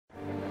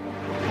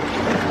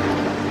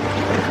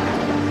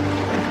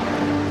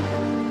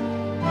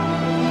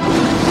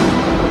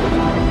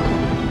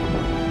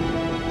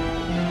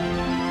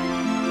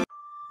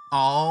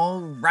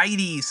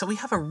Alrighty, so we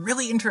have a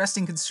really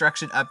interesting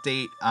construction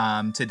update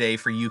today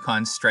for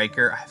Yukon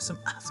Striker. I have some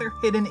other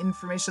hidden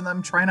information that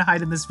I'm trying to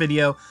hide in this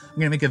video. I'm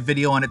gonna make a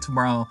video on it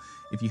tomorrow.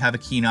 If you have a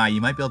keen eye,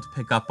 you might be able to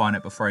pick up on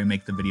it before I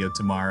make the video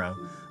tomorrow,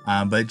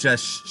 but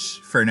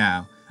just for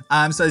now.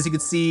 So as you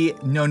can see,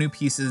 no new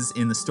pieces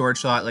in the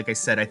storage lot. Like I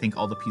said, I think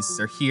all the pieces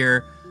are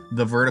here.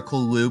 The vertical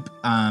loop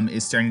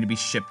is starting to be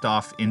shipped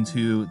off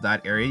into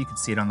that area. You can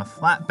see it on the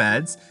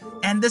flatbeds,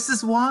 and this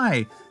is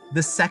why.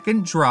 The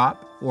second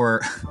drop,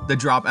 or the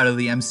drop out of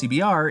the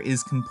MCBR,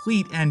 is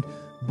complete, and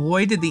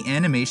boy did the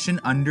animation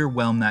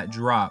underwhelm that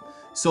drop.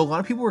 So a lot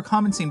of people were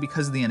commenting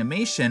because of the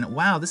animation,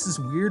 wow, this is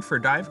weird for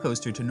a dive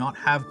coaster to not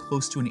have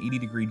close to an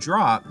 80-degree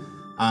drop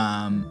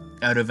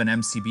out of an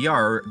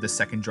MCBR, the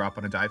second drop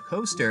on a dive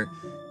coaster.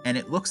 And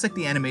it looks like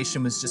the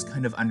animation was just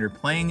kind of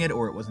underplaying it,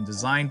 or it wasn't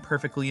designed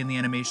perfectly in the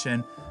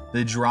animation.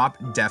 The drop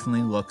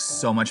definitely looks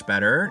so much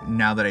better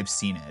now that I've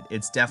seen it.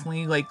 It's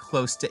definitely like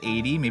close to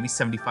 80, maybe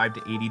 75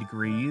 to 80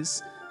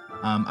 degrees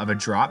of a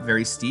drop,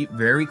 very steep,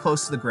 very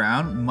close to the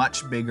ground,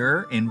 much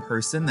bigger in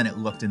person than it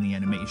looked in the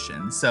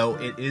animation. So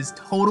it is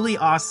totally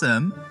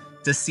awesome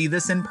to see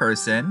this in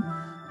person.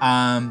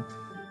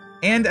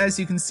 And as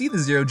you can see, the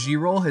 0G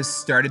roll has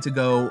started to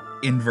go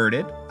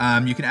inverted.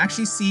 You can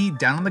actually see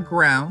down on the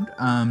ground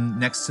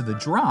next to the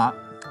drop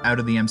out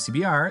of the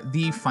MCBR,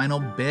 the final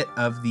bit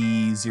of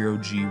the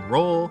 0G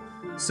roll.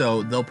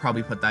 So they'll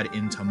probably put that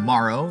in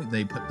tomorrow.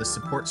 They put the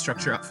support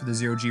structure up for the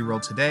 0G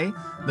roll today.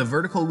 The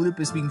vertical loop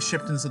is being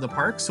shipped into the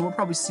park, so we'll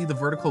probably see the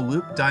vertical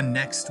loop done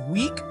next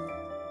week.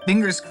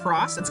 Fingers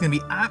crossed, it's gonna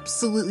be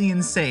absolutely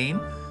insane.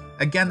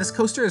 Again, this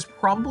coaster is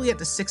probably at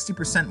the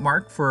 60%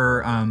 mark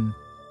for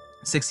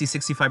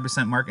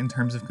 60-65% mark in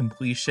terms of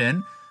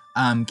completion.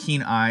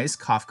 Keen eyes,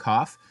 cough,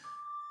 cough.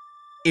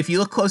 If you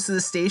look close to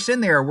the station,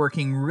 they are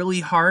working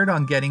really hard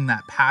on getting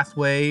that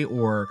pathway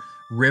or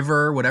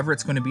river, whatever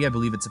it's going to be. I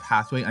believe it's a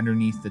pathway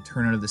underneath the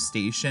turnout of the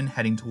station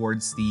heading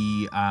towards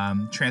the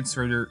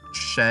transfer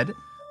shed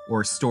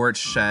or storage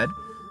shed.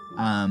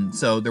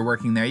 So they're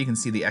working there. You can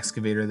see the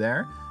excavator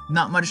there.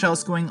 Not much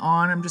else going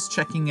on. I'm just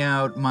checking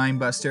out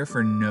Minebuster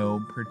for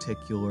no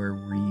particular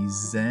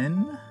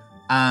reason.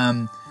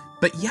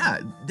 But yeah,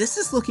 this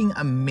is looking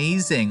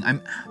amazing.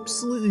 I'm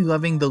absolutely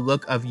loving the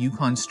look of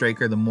Yukon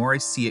Striker the more I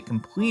see it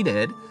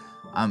completed.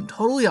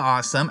 Totally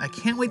awesome. I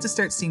can't wait to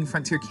start seeing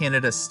Frontier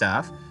Canada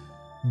stuff.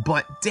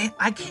 But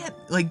I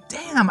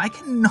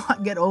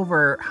cannot get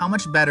over how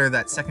much better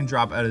that second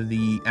drop out of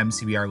the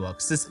MCBR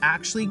looks. This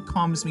actually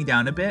calms me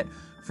down a bit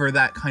for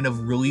that kind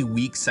of really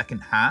weak second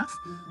half.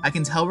 I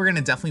can tell we're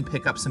gonna definitely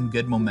pick up some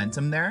good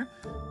momentum there.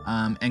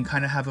 And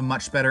kind of have a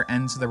much better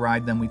end to the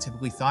ride than we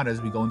typically thought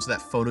as we go into that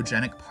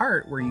photogenic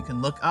part where you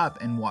can look up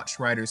and watch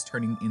riders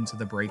turning into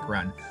the brake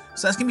run.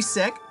 So that's gonna be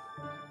sick.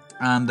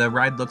 The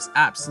ride looks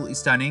absolutely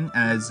stunning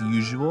as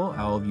usual.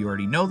 All of you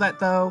already know that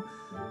though.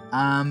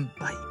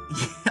 But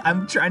yeah,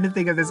 I'm trying to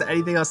think if there's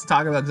anything else to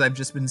talk about because I've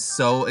just been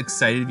so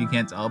excited, if you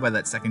can't tell by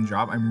that second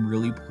drop. I'm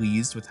really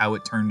pleased with how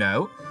it turned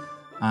out.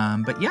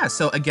 But yeah,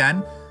 so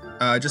again,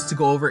 just to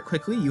go over it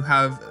quickly, you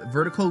have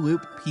vertical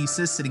loop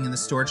pieces sitting in the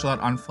storage lot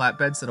on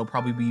flatbeds that'll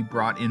probably be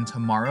brought in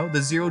tomorrow. The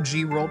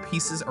 0G roll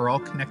pieces are all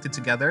connected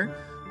together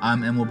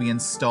and will be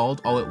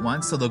installed all at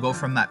once. So they'll go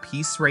from that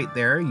piece right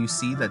there, you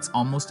see that's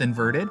almost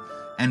inverted,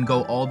 and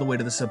go all the way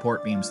to the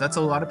support beam. So that's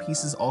a lot of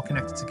pieces all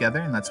connected together,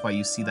 and that's why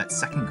you see that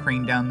second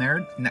crane down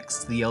there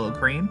next to the yellow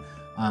crane,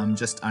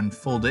 just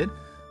unfolded.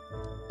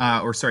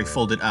 Or sorry,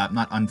 folded up,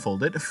 not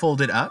unfolded,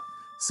 folded up.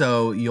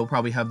 So you'll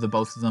probably have the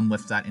both of them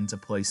lift that into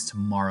place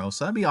tomorrow.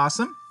 So that'd be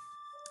awesome.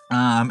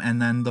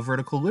 And then the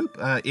vertical loop,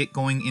 it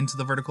going into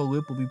the vertical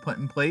loop will be put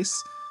in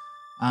place.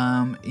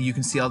 You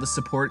can see all the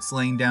supports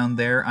laying down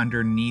there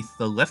underneath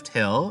the lift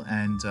hill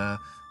and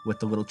with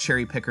the little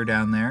cherry picker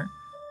down there.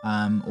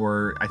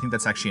 Or I think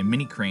that's actually a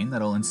mini crane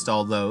that'll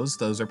install those.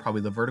 Those are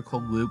probably the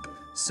vertical loop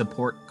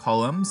support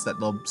columns that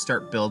they'll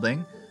start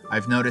building.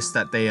 I've noticed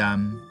that they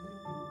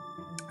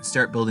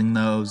start building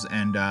those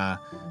and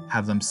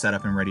have them set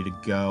up and ready to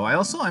go.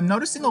 I'm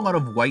noticing a lot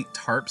of white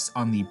tarps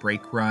on the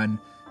brake run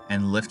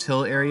and lift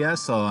hill area,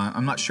 so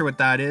I'm not sure what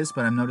that is,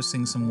 but I'm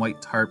noticing some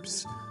white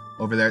tarps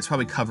over there. It's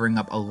probably covering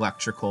up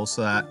electrical,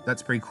 so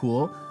that's pretty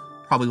cool.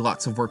 Probably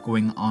lots of work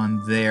going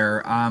on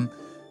there.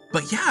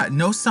 But yeah,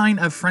 no sign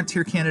of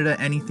Frontier Canada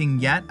anything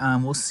yet.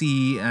 We'll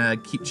see,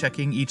 keep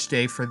checking each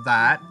day for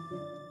that.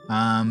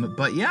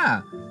 But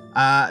yeah,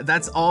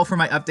 that's all for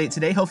my update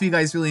today. Hope you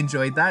guys really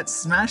enjoyed that.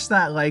 Smash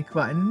that like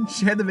button,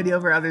 share the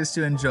video for others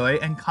to enjoy,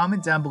 and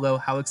comment down below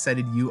how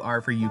excited you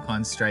are for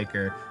Yukon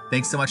Striker.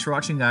 Thanks so much for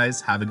watching, guys.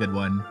 Have a good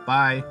one.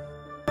 Bye.